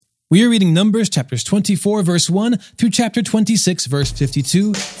We are reading Numbers chapters 24 verse 1 through chapter 26 verse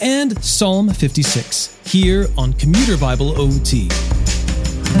 52 and Psalm 56 here on Commuter Bible OT.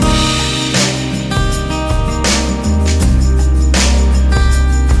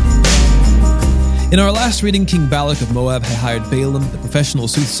 In our last reading, King Balak of Moab had hired Balaam, the professional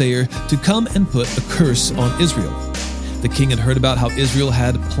soothsayer, to come and put a curse on Israel. The king had heard about how Israel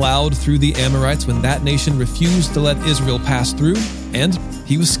had plowed through the Amorites when that nation refused to let Israel pass through, and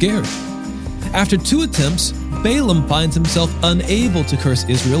he was scared. After 2 attempts, Balaam finds himself unable to curse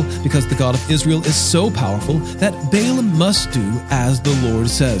Israel because the God of Israel is so powerful that Balaam must do as the Lord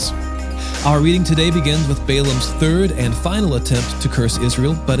says. Our reading today begins with Balaam's 3rd and final attempt to curse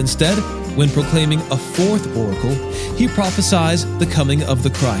Israel, but instead, when proclaiming a 4th oracle, he prophesies the coming of the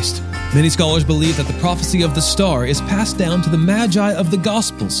Christ. Many scholars believe that the prophecy of the star is passed down to the Magi of the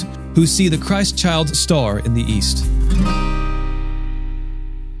Gospels, who see the Christ child's star in the east.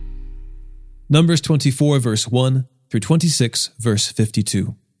 Numbers 24 verse 1 through 26 verse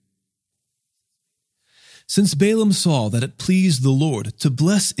 52. Since Balaam saw that it pleased the Lord to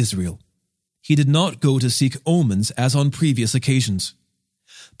bless Israel, he did not go to seek omens as on previous occasions,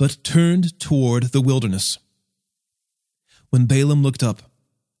 but turned toward the wilderness. When Balaam looked up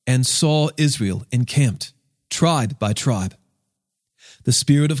and saw Israel encamped, tribe by tribe, the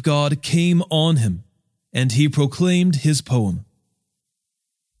Spirit of God came on him, and he proclaimed his poem.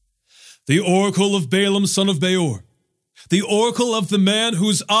 The oracle of Balaam son of Beor, the oracle of the man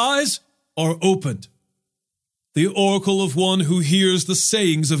whose eyes are opened, the oracle of one who hears the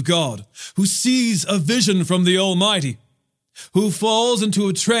sayings of God, who sees a vision from the Almighty, who falls into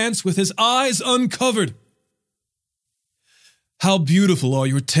a trance with his eyes uncovered. How beautiful are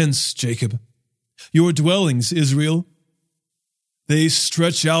your tents, Jacob, your dwellings, Israel. They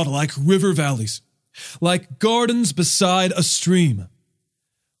stretch out like river valleys, like gardens beside a stream,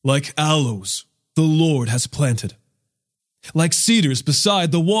 like aloes the Lord has planted, like cedars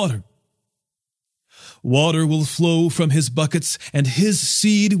beside the water. Water will flow from his buckets, and his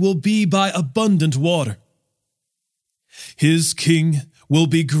seed will be by abundant water. His king will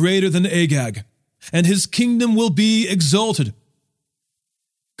be greater than Agag, and his kingdom will be exalted.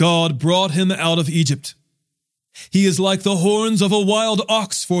 God brought him out of Egypt. He is like the horns of a wild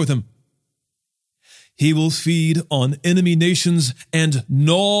ox for them. He will feed on enemy nations and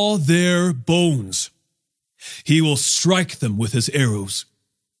gnaw their bones. He will strike them with his arrows.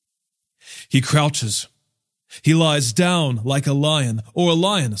 He crouches. He lies down like a lion or a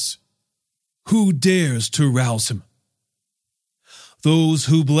lioness. Who dares to rouse him? Those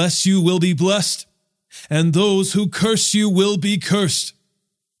who bless you will be blessed, and those who curse you will be cursed.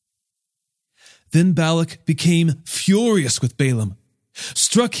 Then Balak became furious with Balaam,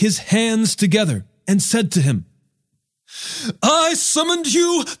 struck his hands together, and said to him, I summoned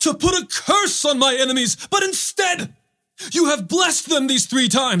you to put a curse on my enemies, but instead you have blessed them these 3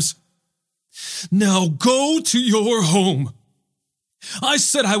 times. Now go to your home. I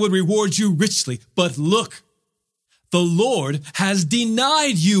said I would reward you richly, but look, the Lord has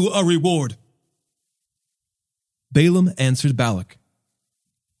denied you a reward. Balaam answered Balak,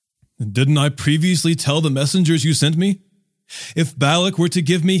 Didn't I previously tell the messengers you sent me? If Balak were to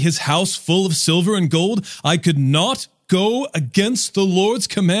give me his house full of silver and gold, I could not go against the Lord's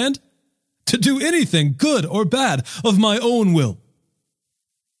command to do anything good or bad of my own will.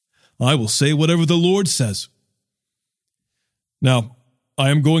 I will say whatever the Lord says. Now, I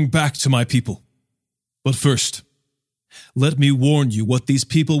am going back to my people. But first, let me warn you what these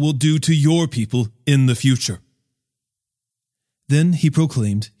people will do to your people in the future. Then he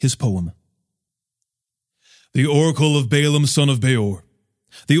proclaimed his poem. The oracle of Balaam son of Beor,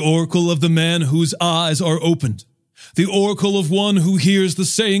 the oracle of the man whose eyes are opened, the oracle of one who hears the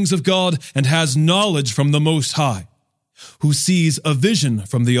sayings of God and has knowledge from the Most High, who sees a vision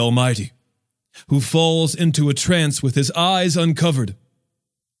from the Almighty, who falls into a trance with his eyes uncovered.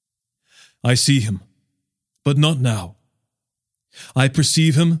 I see him, but not now. I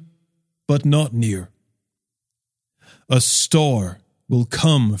perceive him, but not near. A star will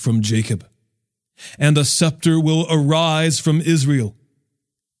come from Jacob, and a scepter will arise from Israel.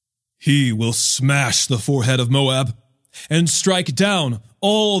 He will smash the forehead of Moab and strike down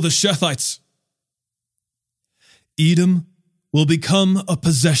all the Shethites. Edom will become a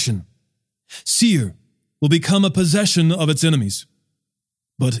possession. Seir will become a possession of its enemies.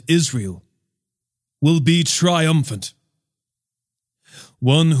 But Israel will be triumphant.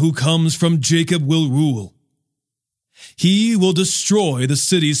 One who comes from Jacob will rule. He will destroy the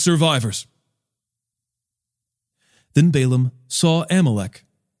city's survivors. Then Balaam saw Amalek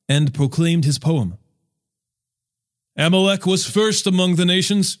and proclaimed his poem. Amalek was first among the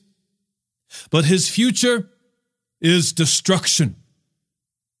nations. but his future is destruction.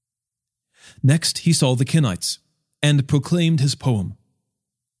 Next he saw the Kenites, and proclaimed his poem.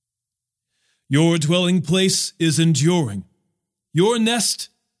 Your dwelling place is enduring. Your nest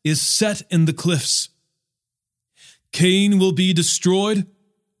is set in the cliffs. Cain will be destroyed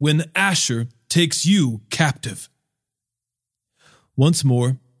when Asher takes you captive. Once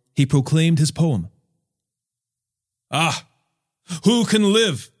more, he proclaimed his poem. Ah, who can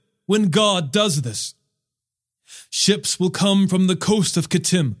live when God does this? Ships will come from the coast of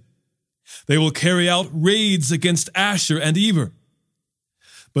Kittim. They will carry out raids against Asher and Eber,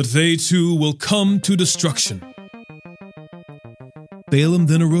 but they too will come to destruction. Balaam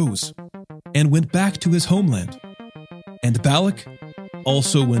then arose and went back to his homeland, and Balak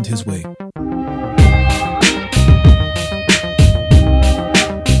also went his way.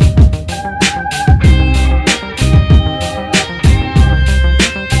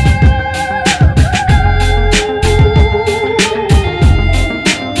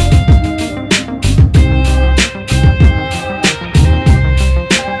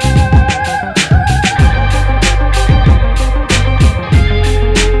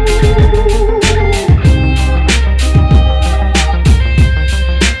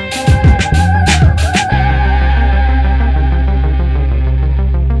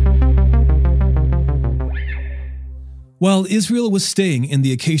 While Israel was staying in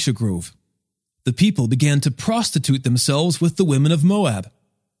the acacia grove, the people began to prostitute themselves with the women of Moab.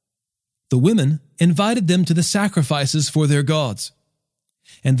 The women invited them to the sacrifices for their gods,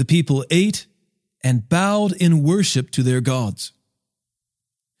 and the people ate and bowed in worship to their gods.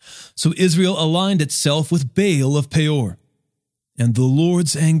 So Israel aligned itself with Baal of Peor, and the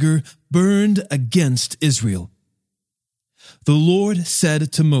Lord's anger burned against Israel. The Lord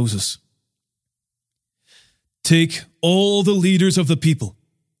said to Moses, "Take all the leaders of the people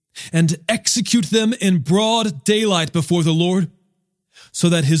and execute them in broad daylight before the Lord, so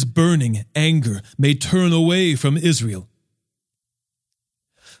that his burning anger may turn away from Israel."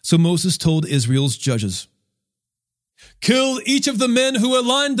 So Moses told Israel's judges, "Kill each of the men who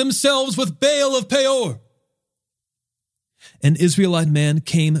aligned themselves with Baal of Peor." An Israelite man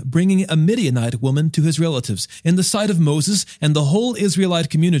came bringing a Midianite woman to his relatives in the sight of Moses and the whole Israelite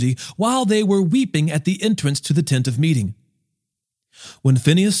community while they were weeping at the entrance to the tent of meeting. When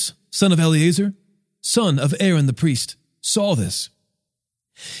Phinehas, son of Eleazar, son of Aaron the priest, saw this,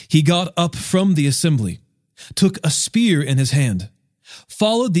 he got up from the assembly, took a spear in his hand,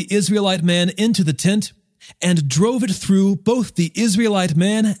 followed the Israelite man into the tent, and drove it through both the Israelite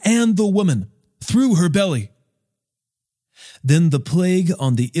man and the woman, through her belly. Then the plague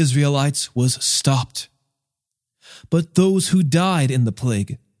on the Israelites was stopped. But those who died in the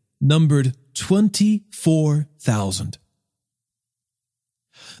plague numbered 24,000.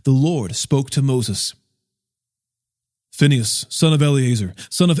 The Lord spoke to Moses, "Phinehas, son of Eleazar,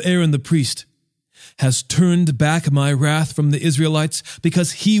 son of Aaron the priest, has turned back my wrath from the Israelites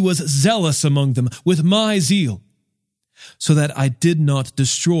because he was zealous among them with my zeal, so that I did not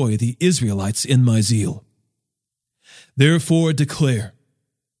destroy the Israelites in my zeal. Therefore declare,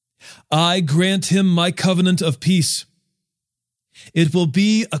 I grant him my covenant of peace. It will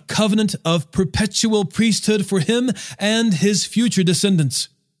be a covenant of perpetual priesthood for him and his future descendants,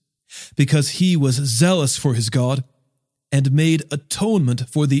 because he was zealous for his God and made atonement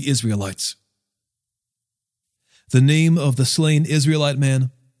for the Israelites." The name of the slain Israelite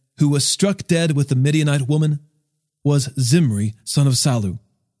man who was struck dead with the Midianite woman was Zimri, son of Salu,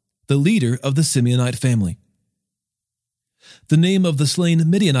 the leader of the Simeonite family. The name of the slain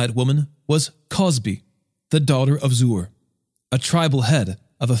Midianite woman was Cosbi, the daughter of Zur, a tribal head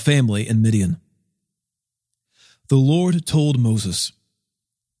of a family in Midian. The Lord told Moses,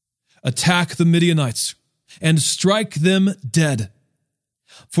 "Attack the Midianites and strike them dead,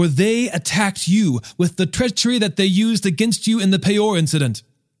 for they attacked you with the treachery that they used against you in the Peor incident.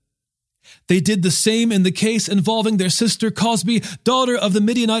 They did the same in the case involving their sister Cosbi, daughter of the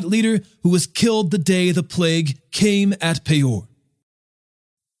Midianite leader who was killed the day the plague came at Peor."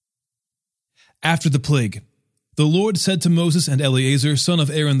 After the plague, the Lord said to Moses and Eleazar, son of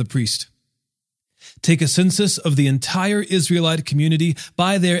Aaron the priest, "Take a census of the entire Israelite community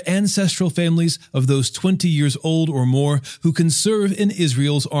by their ancestral families of those 20 years old or more who can serve in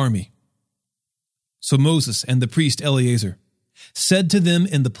Israel's army." So Moses and the priest Eleazar said to them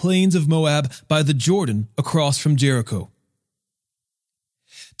in the plains of Moab by the Jordan across from Jericho,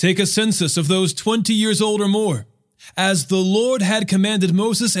 "Take a census of those 20 years old or more, as the Lord had commanded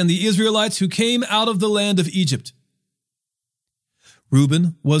Moses and the Israelites who came out of the land of Egypt."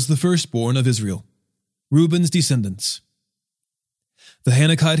 Reuben was the firstborn of Israel, Reuben's descendants. The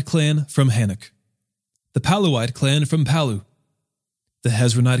Hanokite clan from Hanok, the Paluite clan from Palu, the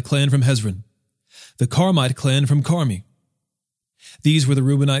Hezronite clan from Hezron, the Carmite clan from Carmi. These were the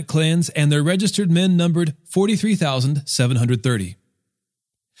Reubenite clans, and their registered men numbered 43,730.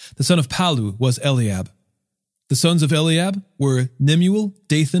 The son of Palu was Eliab. The sons of Eliab were Nemuel,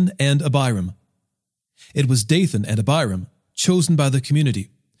 Dathan, and Abiram. It was Dathan and Abiram, chosen by the community,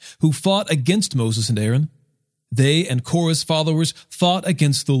 who fought against Moses and Aaron. They and Korah's followers fought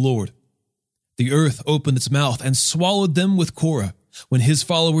against the Lord. The earth opened its mouth and swallowed them with Korah, when his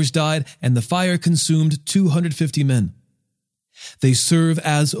followers died and the fire consumed 250 men. They serve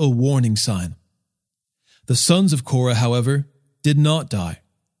as a warning sign. The sons of Korah, however, did not die.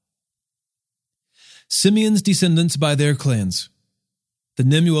 Simeon's descendants by their clans: the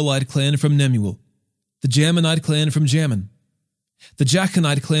Nemuelite clan from Nemuel, the Jaminite clan from Jamin, the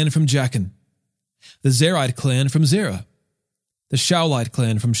Jachinite clan from Jachin, the Zerite clan from Zerah, the Shaulite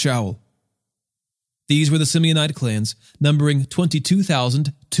clan from Shaul. These were the Simeonite clans, numbering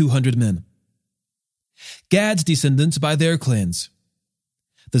 22,200 men. Gad's descendants by their clans: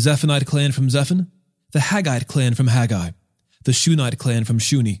 the Zephonite clan from Zephon, the Haggite clan from Haggai, the Shunite clan from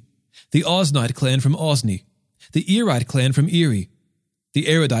Shuni, the Oznite clan from Ozni, the Erite clan from Eri, the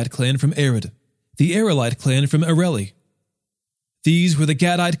Aridite clan from Arid, the Arelite clan from Areli. These were the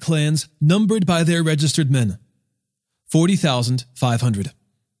Gadite clans, numbered by their registered men, 40,500.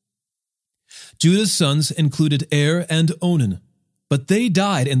 Judah's sons included Er and Onan, but they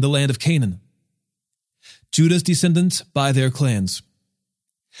died in the land of Canaan. Judah's descendants by their clans: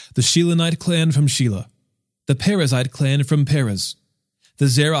 the Shilonite clan from Shelah, the Perezite clan from Perez, the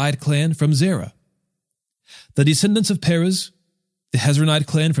Zerahite clan from Zerah. The descendants of Perez: the Hezronite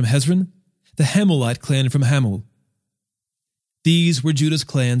clan from Hezron, the Hamulite clan from Hamul. These were Judah's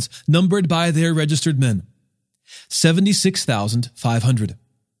clans, numbered by their registered men, 76,500.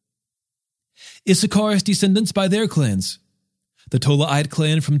 Issachar's descendants by their clans: the Tolaite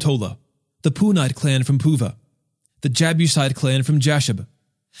clan from Tola, the Punite clan from Puva, the Jabusite clan from Jashub,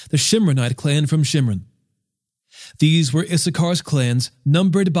 the Shimronite clan from Shimron. These were Issachar's clans,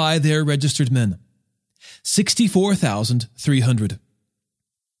 numbered by their registered men, 64,300.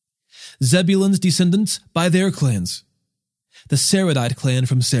 Zebulun's descendants by their clans: the Saradite clan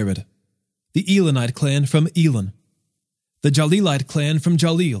from Sarad, the Elonite clan from Elon, the Jalilite clan from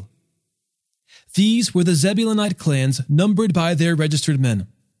Jalil. These were the Zebulunite clans, numbered by their registered men,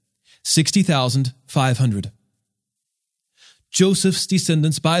 60,500. Joseph's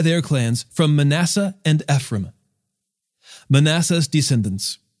descendants by their clans from Manasseh and Ephraim. Manasseh's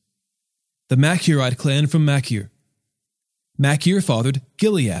descendants: the Machirite clan from Machir. Machir fathered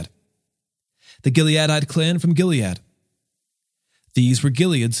Gilead. The Gileadite clan from Gilead. These were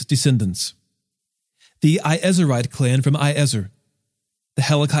Gilead's descendants: the Iezerite clan from Iezer, the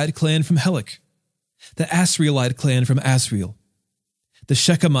Helekite clan from Helek, the Asrielite clan from Asriel, the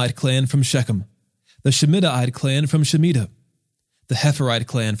Shechemite clan from Shechem, the Shemidahite clan from Shemida, the Hepherite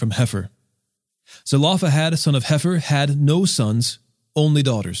clan from Hepher. Zelophehad, son of Hepher, had no sons, only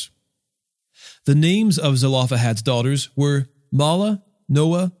daughters. The names of Zelophehad's daughters were Mala,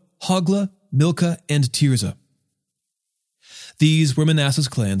 Noah, Hoglah, Milcah, and Tirzah. These were Manasseh's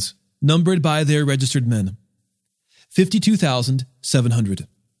clans, numbered by their registered men, 52,700.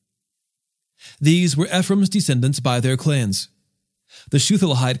 These were Ephraim's descendants by their clans: the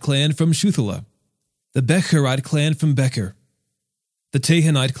Shuthelahite clan from Shuthelah, the Becherite clan from Becher, the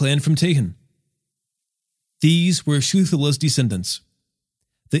Tahanite clan from Tahan. These were Shuthelah's descendants: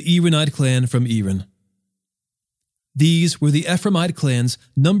 the Eronite clan from Eron. These were the Ephraimite clans,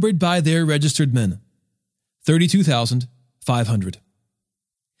 numbered by their registered men, 32,500.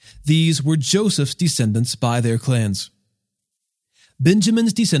 These were Joseph's descendants by their clans.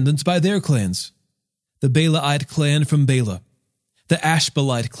 Benjamin's descendants by their clans: the Belaite clan from Bela, the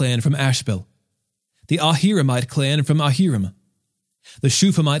Ashbelite clan from Ashbel, the Ahiramite clan from Ahiram, the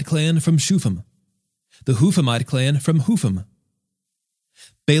Shuphamite clan from Shupham, the Huphamite clan from Hupham.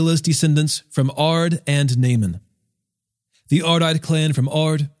 Bela's descendants from Ard and Naaman, the Ardite clan from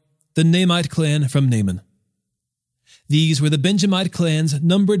Ard, the Naamite clan from Naaman. These were the Benjamite clans,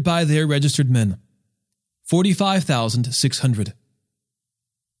 numbered by their registered men, 45,600.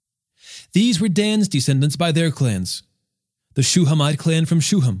 These were Dan's descendants by their clans: the Shuhamite clan from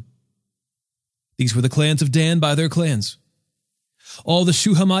Shuham. These were the clans of Dan by their clans. All the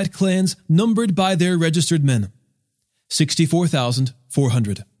Shuhamite clans, numbered by their registered men,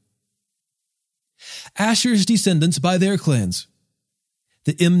 64,400. Asher's descendants by their clans: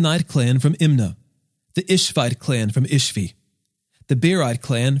 the Imnite clan from Imnah, the Ishvite clan from Ishvi, the Berite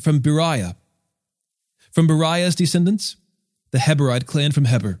clan from Beriah. From Beriah's descendants: the Heberite clan from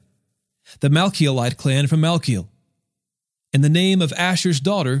Heber, the Malchielite clan from Malchiel, and the name of Asher's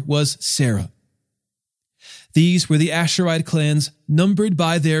daughter was Sarah. These were the Asherite clans numbered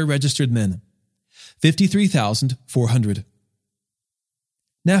by their registered men, 53,400.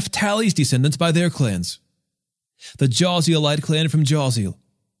 Naphtali's descendants by their clans: the Jahzielite clan from Jahziel,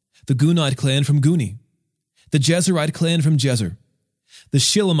 the Gunite clan from Guni, the Jezerite clan from Jezer, the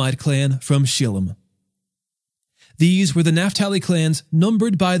Shilemite clan from Shilem. These were the Naphtali clans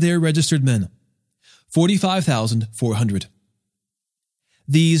numbered by their registered men, 45,400.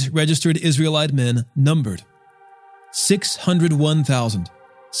 These registered Israelite men numbered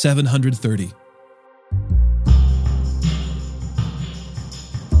 601,730.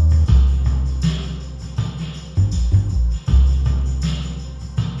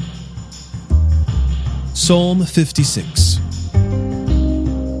 Psalm 56.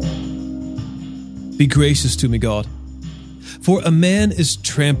 Be gracious to me, God, for a man is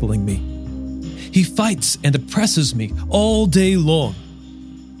trampling me. He fights and oppresses me all day long.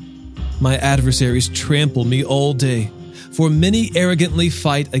 My adversaries trample me all day, for many arrogantly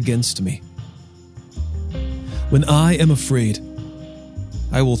fight against me. When I am afraid,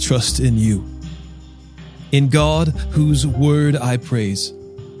 I will trust in you. In God, whose word I praise,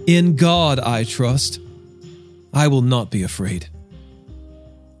 in God I trust. I will not be afraid.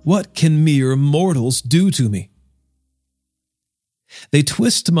 What can mere mortals do to me? They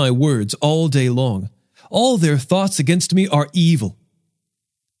twist my words all day long. All their thoughts against me are evil.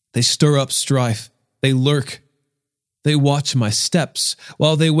 They stir up strife. They lurk. They watch my steps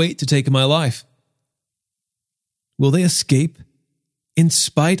while they wait to take my life. Will they escape in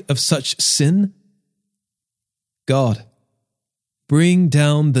spite of such sin? God, bring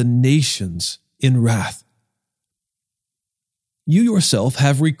down the nations in wrath. You yourself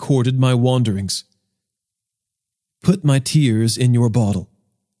have recorded my wanderings. Put my tears in your bottle.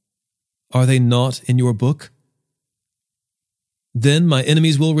 Are they not in your book? Then my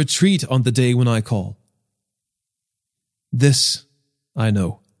enemies will retreat on the day when I call. This I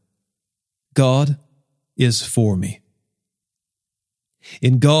know. God is for me.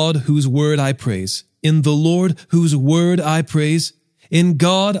 In God, whose word I praise, in the Lord, whose word I praise, in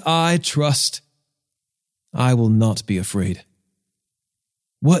God I trust. I will not be afraid.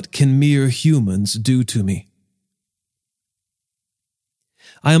 What can mere humans do to me?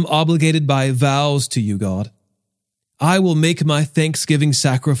 I am obligated by vows to you, God. I will make my thanksgiving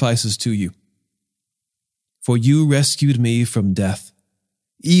sacrifices to you. For you rescued me from death,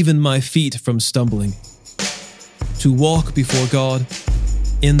 even my feet from stumbling, to walk before God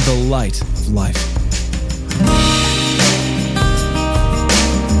in the light of life.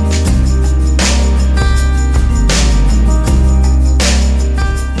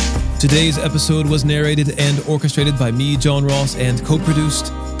 Today's episode was narrated and orchestrated by me, John Ross, and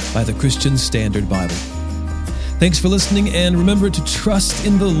co-produced by the Christian Standard Bible. Thanks for listening, and remember to trust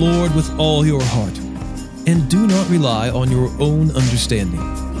in the Lord with all your heart, and do not rely on your own understanding.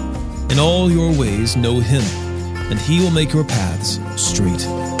 In all your ways know Him, and He will make your paths straight.